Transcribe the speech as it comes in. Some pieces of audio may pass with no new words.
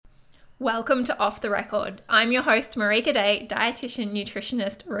Welcome to Off the Record. I'm your host, Marika Day, dietitian,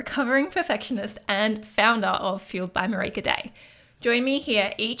 nutritionist, recovering perfectionist, and founder of Fueled by Marika Day. Join me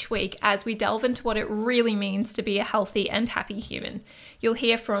here each week as we delve into what it really means to be a healthy and happy human. You'll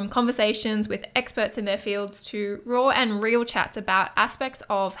hear from conversations with experts in their fields to raw and real chats about aspects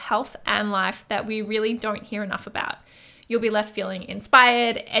of health and life that we really don't hear enough about. You'll be left feeling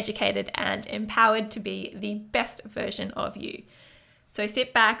inspired, educated, and empowered to be the best version of you. So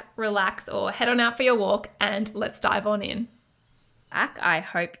sit back, relax, or head on out for your walk, and let's dive on in. I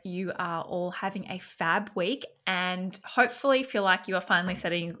hope you are all having a fab week and hopefully feel like you are finally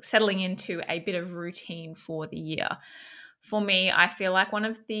settling into a bit of routine for the year. For me, I feel like one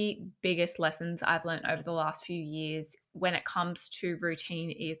of the biggest lessons I've learned over the last few years when it comes to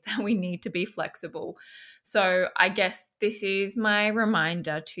routine is that we need to be flexible. So I guess this is my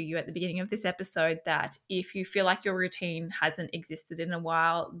reminder to you at the beginning of this episode that if you feel like your routine hasn't existed in a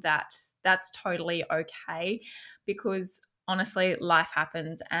while, that's totally okay, because honestly, life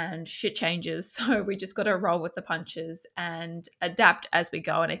happens and shit changes. So we just got to roll with the punches and adapt as we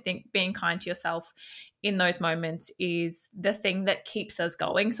go. And I think being kind to yourself in those moments is the thing that keeps us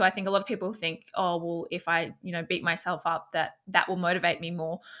going. So I think a lot of people think, oh, well, if I, beat myself up, that will motivate me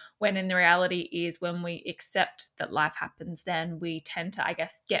more. When in the reality is when we accept that life happens, then we tend to,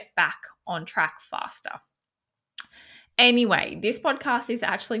 get back on track faster. Anyway, this podcast is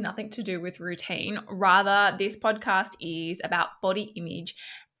actually nothing to do with routine. Rather, this podcast is about body image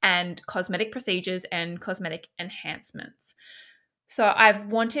and cosmetic procedures and cosmetic enhancements. So I've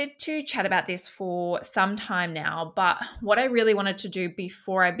wanted to chat about this for some time now, but what I really wanted to do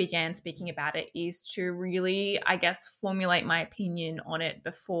before I began speaking about it is to really, formulate my opinion on it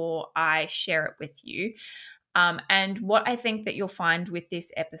before I share it with you. And what I think that you'll find with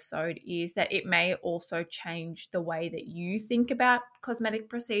this episode is that it may also change the way that you think about cosmetic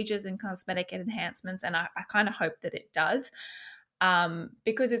procedures and cosmetic enhancements. And I kind of hope that it does,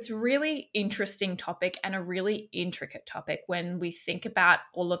 because it's a really interesting topic and a really intricate topic when we think about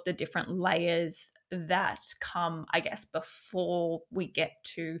all of the different layers that come, before we get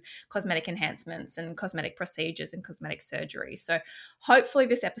to cosmetic enhancements and cosmetic procedures and cosmetic surgery. So hopefully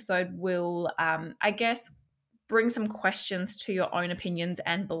this episode will, bring some questions to your own opinions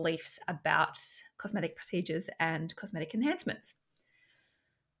and beliefs about cosmetic procedures and cosmetic enhancements.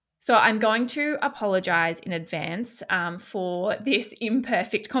 So I'm going to apologize in advance for this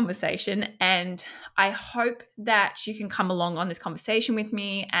imperfect conversation, and I hope that you can come along on this conversation with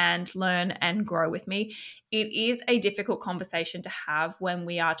me and learn and grow with me. It is a difficult conversation to have when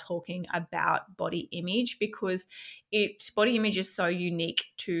we are talking about body image, because body image is so unique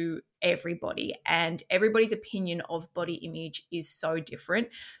to everybody, and everybody's opinion of body image is so different.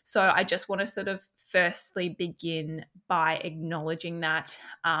 So I just want to sort of firstly begin by acknowledging that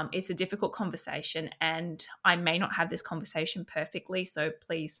it's a difficult conversation and I may not have this conversation perfectly, so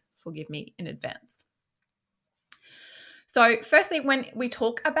please forgive me in advance. So firstly, when we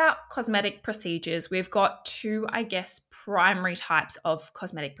talk about cosmetic procedures, we've got two, primary types of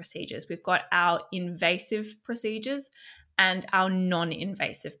cosmetic procedures. We've got our invasive procedures and our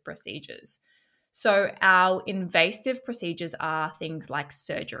non-invasive procedures. So our invasive procedures are things like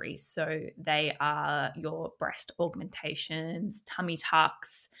surgeries. So they are your breast augmentations, tummy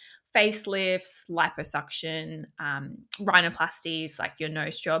tucks, facelifts, liposuction, rhinoplasties, like your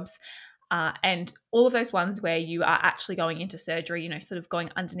nose jobs. And all of those ones where you are actually going into surgery, sort of going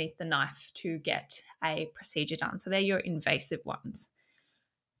underneath the knife to get a procedure done. So they're your invasive ones.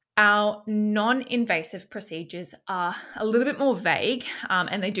 Our non-invasive procedures are a little bit more vague,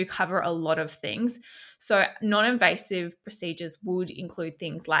 and they do cover a lot of things. So non-invasive procedures would include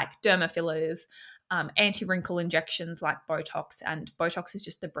things like derma fillers, anti-wrinkle injections like Botox, and Botox is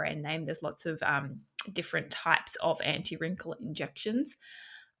just the brand name. There's lots of different types of anti-wrinkle injections.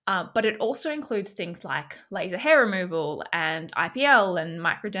 But it also includes things like laser hair removal and IPL and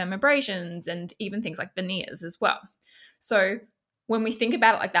microdermabrasions and even things like veneers as well. So when we think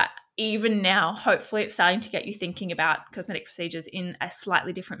about it like that, even now, hopefully it's starting to get you thinking about cosmetic procedures in a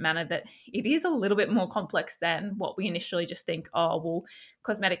slightly different manner, that it is a little bit more complex than what we initially just think, oh, well,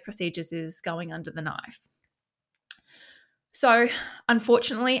 cosmetic procedures is going under the knife. So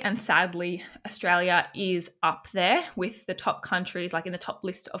unfortunately and sadly, Australia is up there with the top countries, like in the top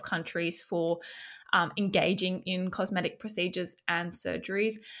list of countries for engaging in cosmetic procedures and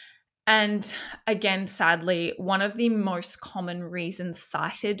surgeries. And again, sadly, one of the most common reasons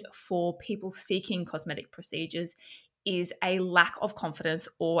cited for people seeking cosmetic procedures is a lack of confidence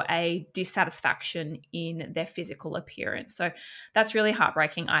or a dissatisfaction in their physical appearance. So that's really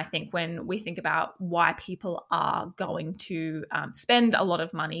heartbreaking, I think, when we think about why people are going to spend a lot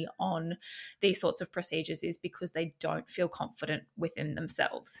of money on these sorts of procedures is because they don't feel confident within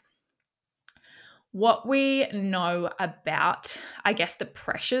themselves. What we know about, I guess, the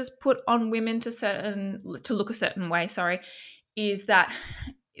pressures put on women to look a certain way, is that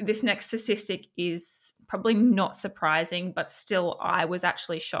this next statistic is probably not surprising, but still I was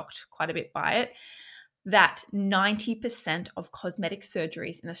actually shocked quite a bit by it, that 90% of cosmetic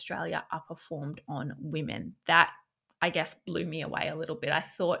surgeries in Australia are performed on women. That, I guess, blew me away a little bit. I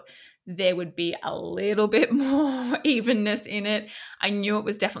thought there would be a little bit more evenness in it. I knew it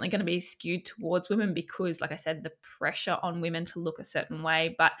was definitely going to be skewed towards women because, like I said, the pressure on women to look a certain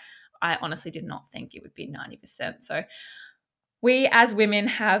way, but I honestly did not think it would be 90%. So we as women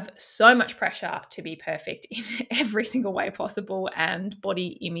have so much pressure to be perfect in every single way possible, and body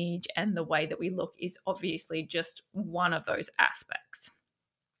image and the way that we look is obviously just one of those aspects.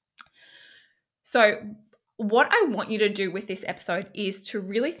 So what I want you to do with this episode is to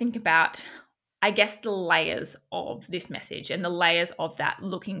really think about, I guess, the layers of this message and the layers of that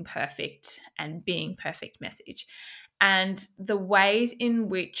looking perfect and being perfect message, and the ways in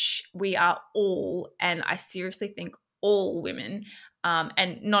which we are all, and I seriously think all women,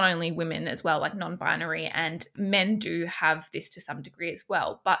 and not only women as well, like non-binary, and men do have this to some degree as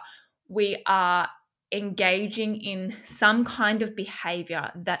well, but we are engaging in some kind of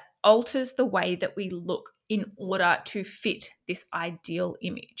behavior that alters the way that we look in order to fit this ideal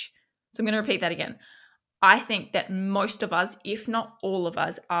image. So I'm going to repeat that again. I think that most of us, if not all of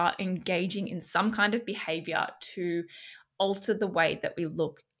us, are engaging in some kind of behavior to alter the way that we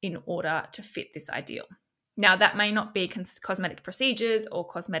look in order to fit this ideal. Now, that may not be cosmetic procedures or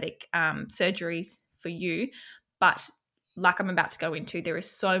cosmetic surgeries for you, but like I'm about to go into, there is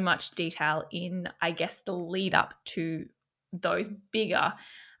so much detail in, I guess, the lead up to those bigger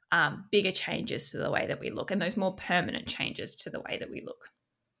changes to the way that we look, and those more permanent changes to the way that we look.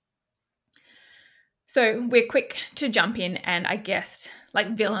 So we're quick to jump in and, I guess,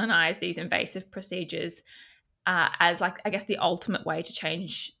 like villainize these invasive procedures as, like, I guess, the ultimate way to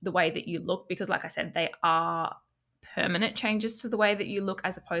change the way that you look, because, like I said, they are permanent changes to the way that you look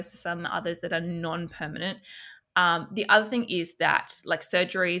as opposed to some others that are non-permanent. The other thing is that, like,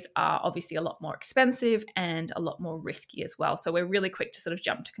 surgeries are obviously a lot more expensive and a lot more risky as well. So we're really quick to sort of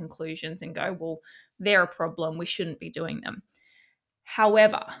jump to conclusions and go, well, they're a problem, we shouldn't be doing them.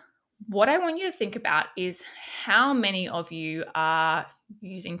 However, what I want you to think about is how many of you are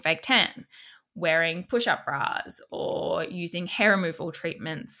using fake tan, wearing push-up bras, or using hair removal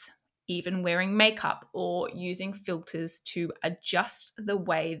treatments, even wearing makeup or using filters to adjust the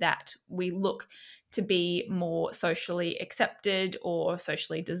way that we look to be more socially accepted or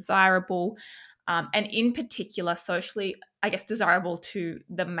socially desirable, and in particular socially, I guess, desirable to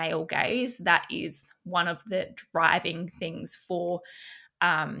the male gaze. That is one of the driving things for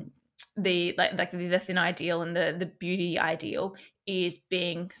the thin ideal and the beauty ideal, is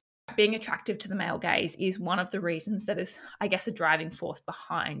being attractive to the male gaze is one of the reasons that is, I guess, a driving force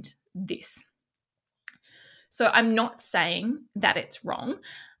behind this. So I'm not saying that it's wrong,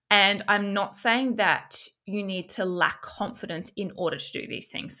 and I'm not saying that you need to lack confidence in order to do these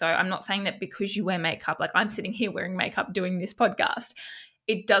things. So I'm not saying that because you wear makeup, like I'm sitting here wearing makeup doing this podcast,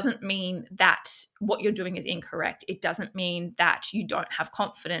 it doesn't mean that what you're doing is incorrect. It doesn't mean that you don't have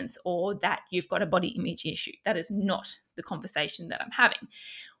confidence or that you've got a body image issue. That is not the conversation that I'm having.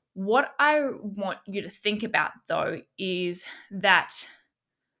 What I want you to think about, though, is that,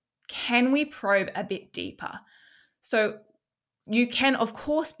 can we probe a bit deeper? So you can, of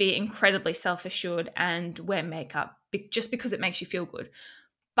course, be incredibly self-assured and wear makeup just because it makes you feel good.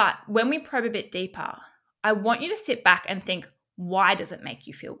 But when we probe a bit deeper, I want you to sit back and think, why does it make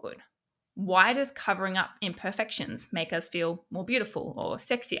you feel good? Why does covering up imperfections make us feel more beautiful or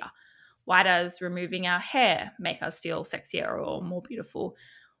sexier? Why does removing our hair make us feel sexier or more beautiful?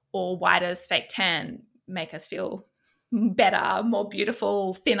 Or why does fake tan make us feel better, more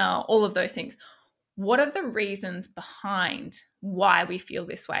beautiful, thinner, all of those things? What are the reasons behind why we feel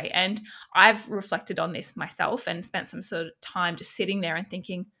this way? And I've reflected on this myself and spent some sort of time just sitting there and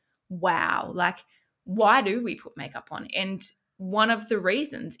thinking, wow, like, why do we put makeup on? And one of the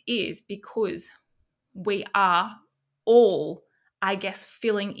reasons is because we are all, I guess,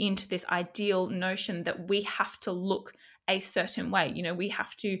 filling into this ideal notion that we have to look a certain way. You know, we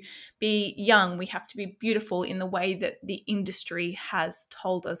have to be young, we have to be beautiful in the way that the industry has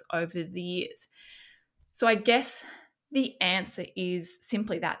told us over the years. So I guess the answer is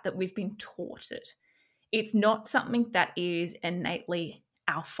simply that we've been taught it. It's not something that is innately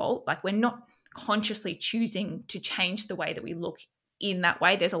our fault. Like, we're not consciously choosing to change the way that we look in that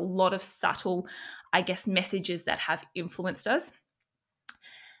way. There's a lot of subtle, I guess, messages that have influenced us.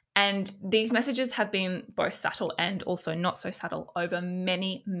 And these messages have been both subtle and also not so subtle over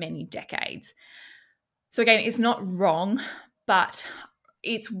many, many decades. So again, it's not wrong, but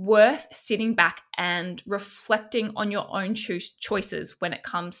it's worth sitting back and reflecting on your own choices when it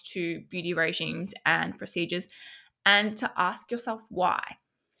comes to beauty regimes and procedures, and to ask yourself why.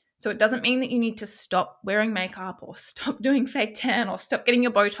 So it doesn't mean that you need to stop wearing makeup or stop doing fake tan or stop getting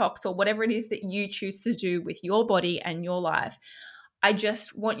your Botox or whatever it is that you choose to do with your body and your life. I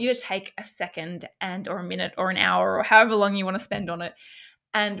just want you to take a second or a minute or an hour or however long you want to spend on it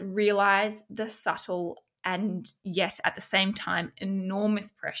and realize the subtle and yet at the same time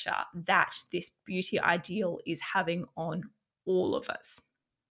enormous pressure that this beauty ideal is having on all of us.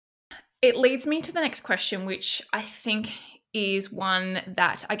 It leads me to the next question, which I think is one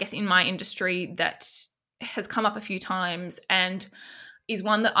that I guess in my industry that has come up a few times and is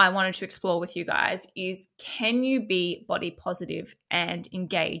one that I wanted to explore with you guys is, can you be body positive and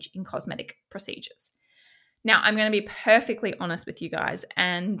engage in cosmetic procedures? Now, I'm going to be perfectly honest with you guys,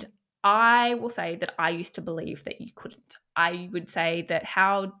 and I will say that I used to believe that you couldn't. I would say that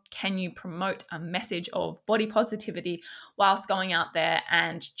how can you promote a message of body positivity whilst going out there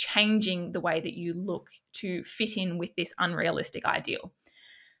and changing the way that you look to fit in with this unrealistic ideal?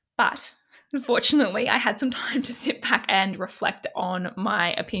 But unfortunately, I had some time to sit back and reflect on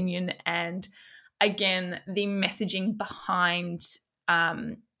my opinion and, again, the messaging behind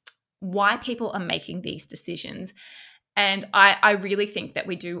why people are making these decisions. And I really think that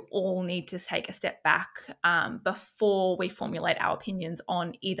we do all need to take a step back before we formulate our opinions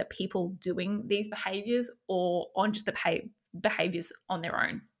on either people doing these behaviors or on just the behaviors on their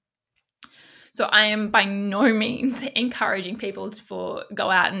own. So I am by no means encouraging people to go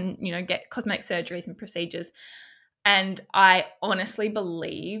out and, get cosmetic surgeries and procedures. And I honestly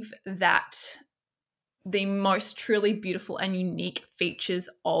believe that the most truly beautiful and unique features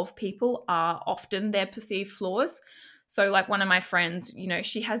of people are often their perceived flaws. So like one of my friends,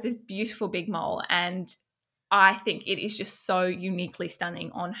 she has this beautiful big mole, and I think it is just so uniquely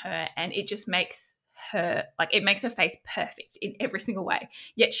stunning on her, and it just makes her, it makes her face perfect in every single way,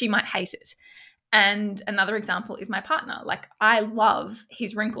 yet she might hate it. And another example is my partner. I love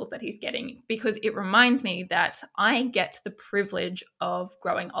his wrinkles that he's getting because it reminds me that I get the privilege of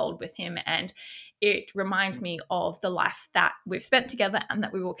growing old with him, and it reminds me of the life that we've spent together and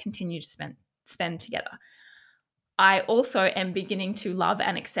that we will continue to spend together. I also am beginning to love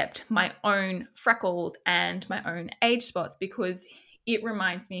and accept my own freckles and my own age spots because it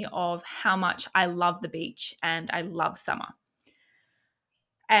reminds me of how much I love the beach and I love summer.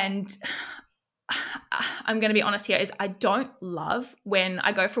 And I'm going to be honest here, is I don't love when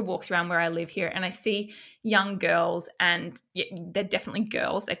I go for walks around where I live here and I see young girls, and they're definitely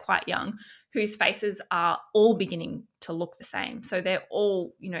girls, they're quite young, whose faces are all beginning to look the same. So they're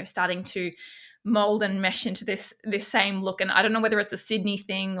all, starting to mold and mesh into this same look. And I don't know whether it's a Sydney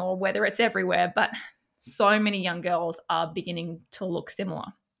thing or whether it's everywhere, but so many young girls are beginning to look similar.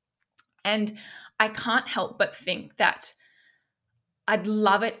 And I can't help but think that I'd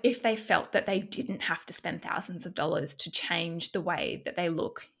love it if they felt that they didn't have to spend thousands of dollars to change the way that they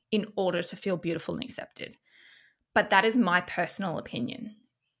look in order to feel beautiful and accepted. But that is my personal opinion.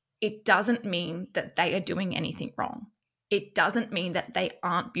 It doesn't mean that they are doing anything wrong. It doesn't mean that they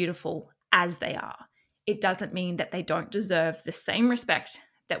aren't beautiful as they are. It doesn't mean that they don't deserve the same respect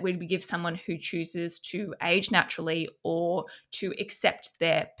that we'd give someone who chooses to age naturally or to accept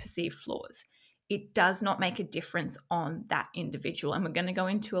their perceived flaws. It does not make a difference on that individual. And we're going to go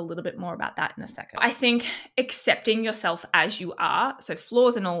into a little bit more about that in a second. I think accepting yourself as you are, so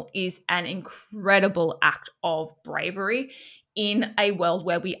flaws and all, is an incredible act of bravery in a world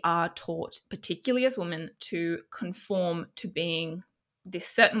where we are taught, particularly as women, to conform to being this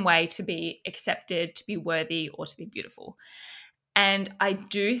certain way, to be accepted, to be worthy, or to be beautiful. And I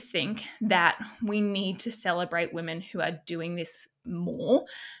do think that we need to celebrate women who are doing this more,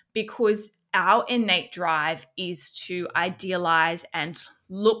 because our innate drive is to idealize and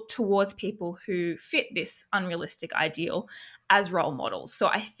look towards people who fit this unrealistic ideal as role models. So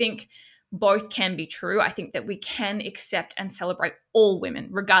I think both can be true. I think that we can accept and celebrate all women,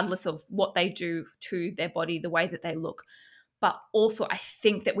 regardless of what they do to their body, the way that they look. But also I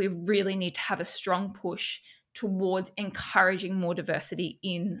think that we really need to have a strong push towards encouraging more diversity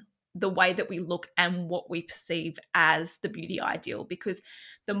in the way that we look and what we perceive as the beauty ideal, because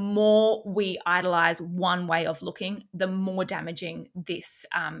the more we idolize one way of looking, the more damaging this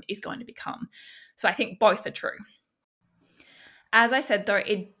is going to become. So I think both are true. As I said, though,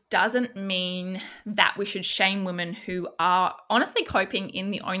 it doesn't mean that we should shame women who are honestly coping in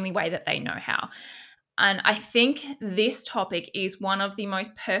the only way that they know how. And I think this topic is one of the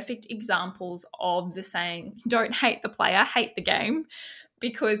most perfect examples of the saying, don't hate the player, hate the game,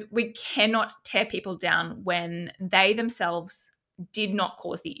 because we cannot tear people down when they themselves did not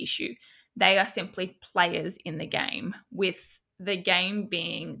cause the issue. They are simply players in the game, with the game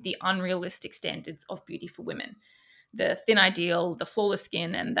being the unrealistic standards of beauty for women. The thin ideal, the flawless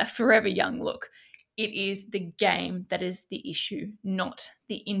skin, and the forever young look. It is the game that is the issue, not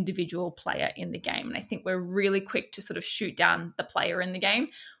the individual player in the game. And I think we're really quick to sort of shoot down the player in the game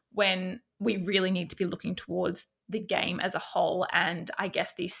when we really need to be looking towards the game as a whole, and I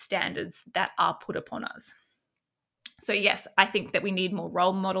guess these standards that are put upon us. So yes, I think that we need more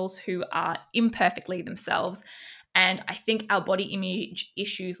role models who are imperfectly themselves. And I think our body image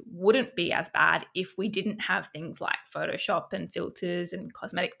issues wouldn't be as bad if we didn't have things like Photoshop and filters and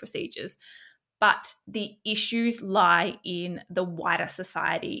cosmetic procedures. But the issues lie in the wider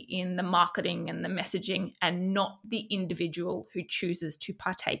society, in the marketing and the messaging, and not the individual who chooses to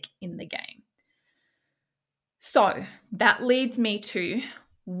partake in the game. So that leads me to,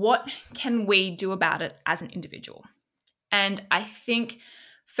 what can we do about it as an individual? And I think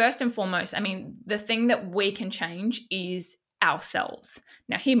first and foremost, I mean, the thing that we can change is ourselves.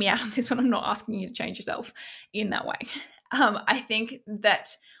 Now, hear me out on this one. I'm not asking you to change yourself in that way. I think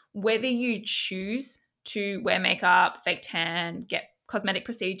that whether you choose to wear makeup, fake tan, get cosmetic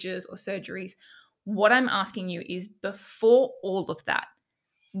procedures or surgeries, what I'm asking you is, before all of that,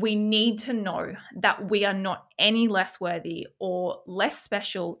 we need to know that we are not any less worthy or less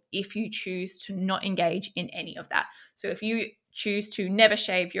special if you choose to not engage in any of that. So if you choose to never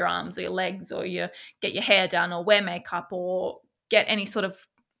shave your arms or your legs, or you get your hair done, or wear makeup, or get any sort of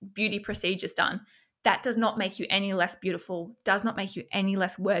beauty procedures done, that does not make you any less beautiful, does not make you any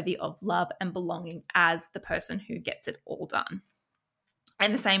less worthy of love and belonging as the person who gets it all done.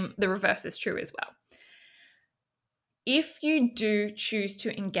 And the reverse is true as well. If you do choose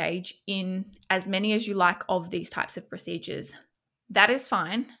to engage in as many as you like of these types of procedures, that is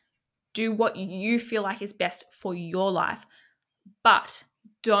fine. Do what you feel like is best for your life, but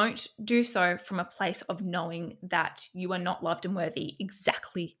don't do so from a place of knowing that you are not loved and worthy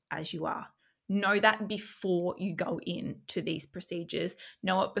exactly as you are. Know that before you go into these procedures.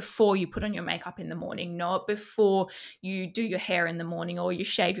 Know it before you put on your makeup in the morning. Know it before you do your hair in the morning or you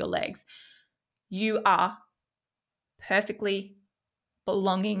shave your legs. You are perfectly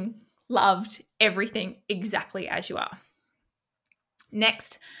belonging, loved, everything exactly as you are.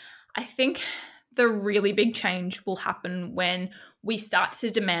 Next, I think the really big change will happen when we start to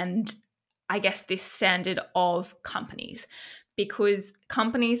demand, I guess, this standard of companies, because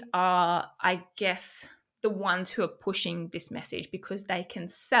companies are, I guess, the ones who are pushing this message, because they can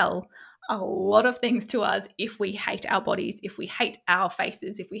sell a lot of things to us if we hate our bodies, if we hate our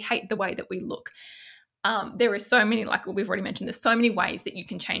faces, if we hate the way that we look. There are so many, like we've already mentioned, there's so many ways that you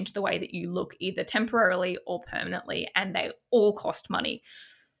can change the way that you look, either temporarily or permanently, and they all cost money.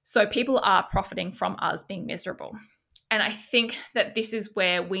 So people are profiting from us being miserable. And I think that this is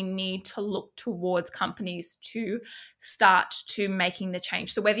where we need to look towards companies to start to making the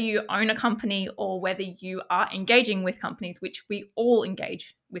change. So whether you own a company or whether you are engaging with companies, which we all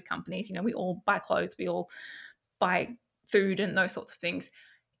engage with companies, you know, we all buy clothes, we all buy food and those sorts of things.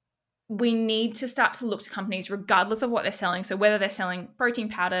 We need to start to look to companies regardless of what they're selling. So whether they're selling protein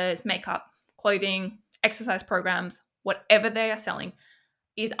powders, makeup, clothing, exercise programs, whatever they are selling,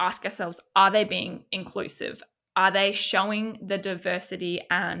 is ask ourselves, are they being inclusive? Are they showing the diversity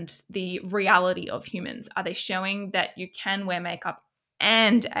and the reality of humans? Are they showing that you can wear makeup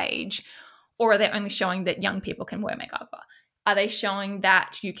and age? Or are they only showing that young people can wear makeup? Are they showing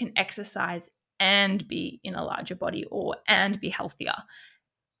that you can exercise and be in a larger body and be healthier?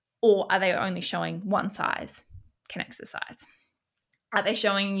 Or are they only showing one size can exercise? Are they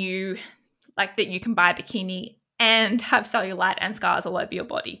showing you like that you can buy a bikini and have cellulite and scars all over your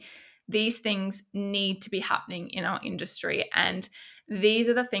body? These things need to be happening in our industry. And these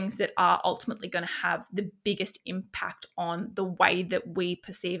are the things that are ultimately going to have the biggest impact on the way that we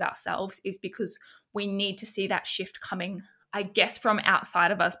perceive ourselves, is because we need to see that shift coming, I guess, from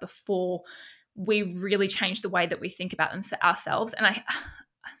outside of us before we really change the way that we think about ourselves. And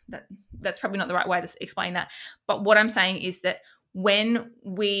that's probably not the right way to explain that. But what I'm saying is that when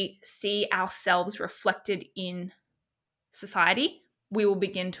we see ourselves reflected in society, we will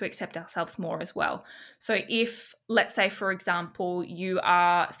begin to accept ourselves more as well. So if, let's say, for example, you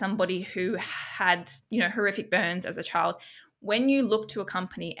are somebody who had, horrific burns as a child, when you look to a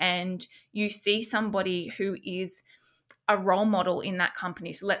company and you see somebody who is a role model in that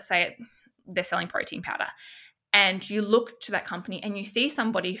company, so let's say they're selling protein powder, and you look to that company and you see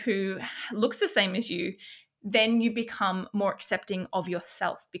somebody who looks the same as you, then you become more accepting of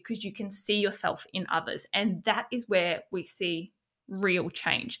yourself because you can see yourself in others. And that is where we see real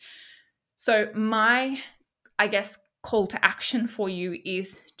change. So my, call to action for you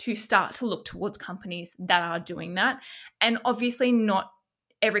is to start to look towards companies that are doing that. And obviously not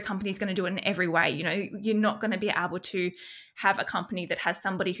every company is going to do it in every way. You're not going to be able to have a company that has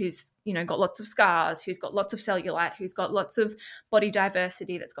somebody who's, got lots of scars, who's got lots of cellulite, who's got lots of body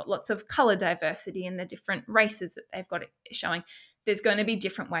diversity, that's got lots of color diversity and the different races that they've got showing. There's going to be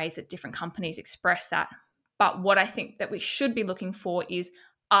different ways that different companies express that. But what I think that we should be looking for is,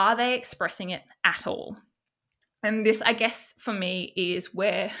 are they expressing it at all? And this, I guess, for me is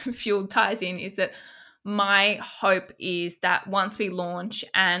where Fueled ties in, is that my hope is that once we launch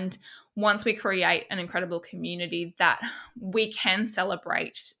and once we create an incredible community, that we can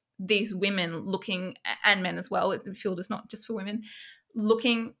celebrate these women looking, and men as well, Fueled is not just for women,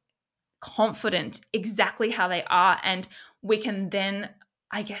 looking confident exactly how they are. And we can then,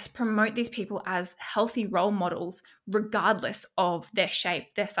 promote these people as healthy role models, regardless of their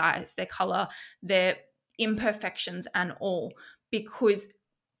shape, their size, their color, their imperfections and all, because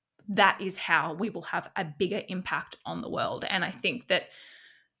that is how we will have a bigger impact on the world. And I think that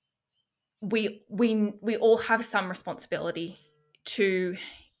we all have some responsibility to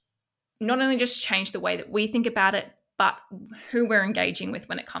not only just change the way that we think about it, but who we're engaging with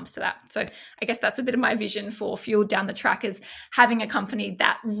when it comes to that. So I guess that's a bit of my vision for Fueled down the track, is having a company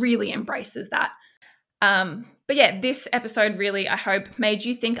that really embraces that. But yeah, this episode really, I hope, made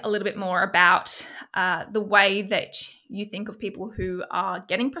you think a little bit more about the way that you think of people who are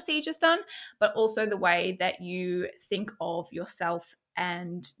getting procedures done, but also the way that you think of yourself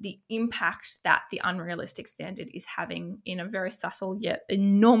and the impact that the unrealistic standard is having in a very subtle yet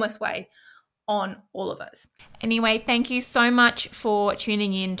enormous way on all of us. Anyway, thank you so much for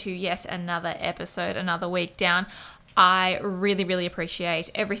tuning in to yet another episode, another week down. I really, really appreciate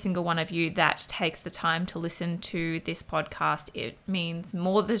every single one of you that takes the time to listen to this podcast. It means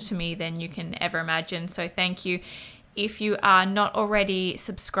more to me than you can ever imagine. So thank you. If you are not already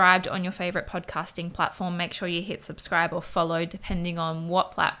subscribed on your favorite podcasting platform, make sure you hit subscribe or follow depending on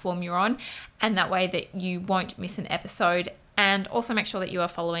what platform you're on. And that way that you won't miss an episode. And also make sure that you are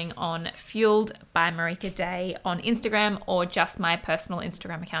following on Fueled by Marika Day on Instagram, or just my personal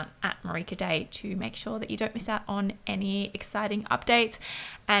Instagram account at Marika Day, to make sure that you don't miss out on any exciting updates,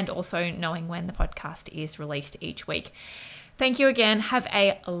 and also knowing when the podcast is released each week. Thank you again. Have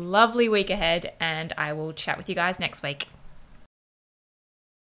a lovely week ahead, and I will chat with you guys next week.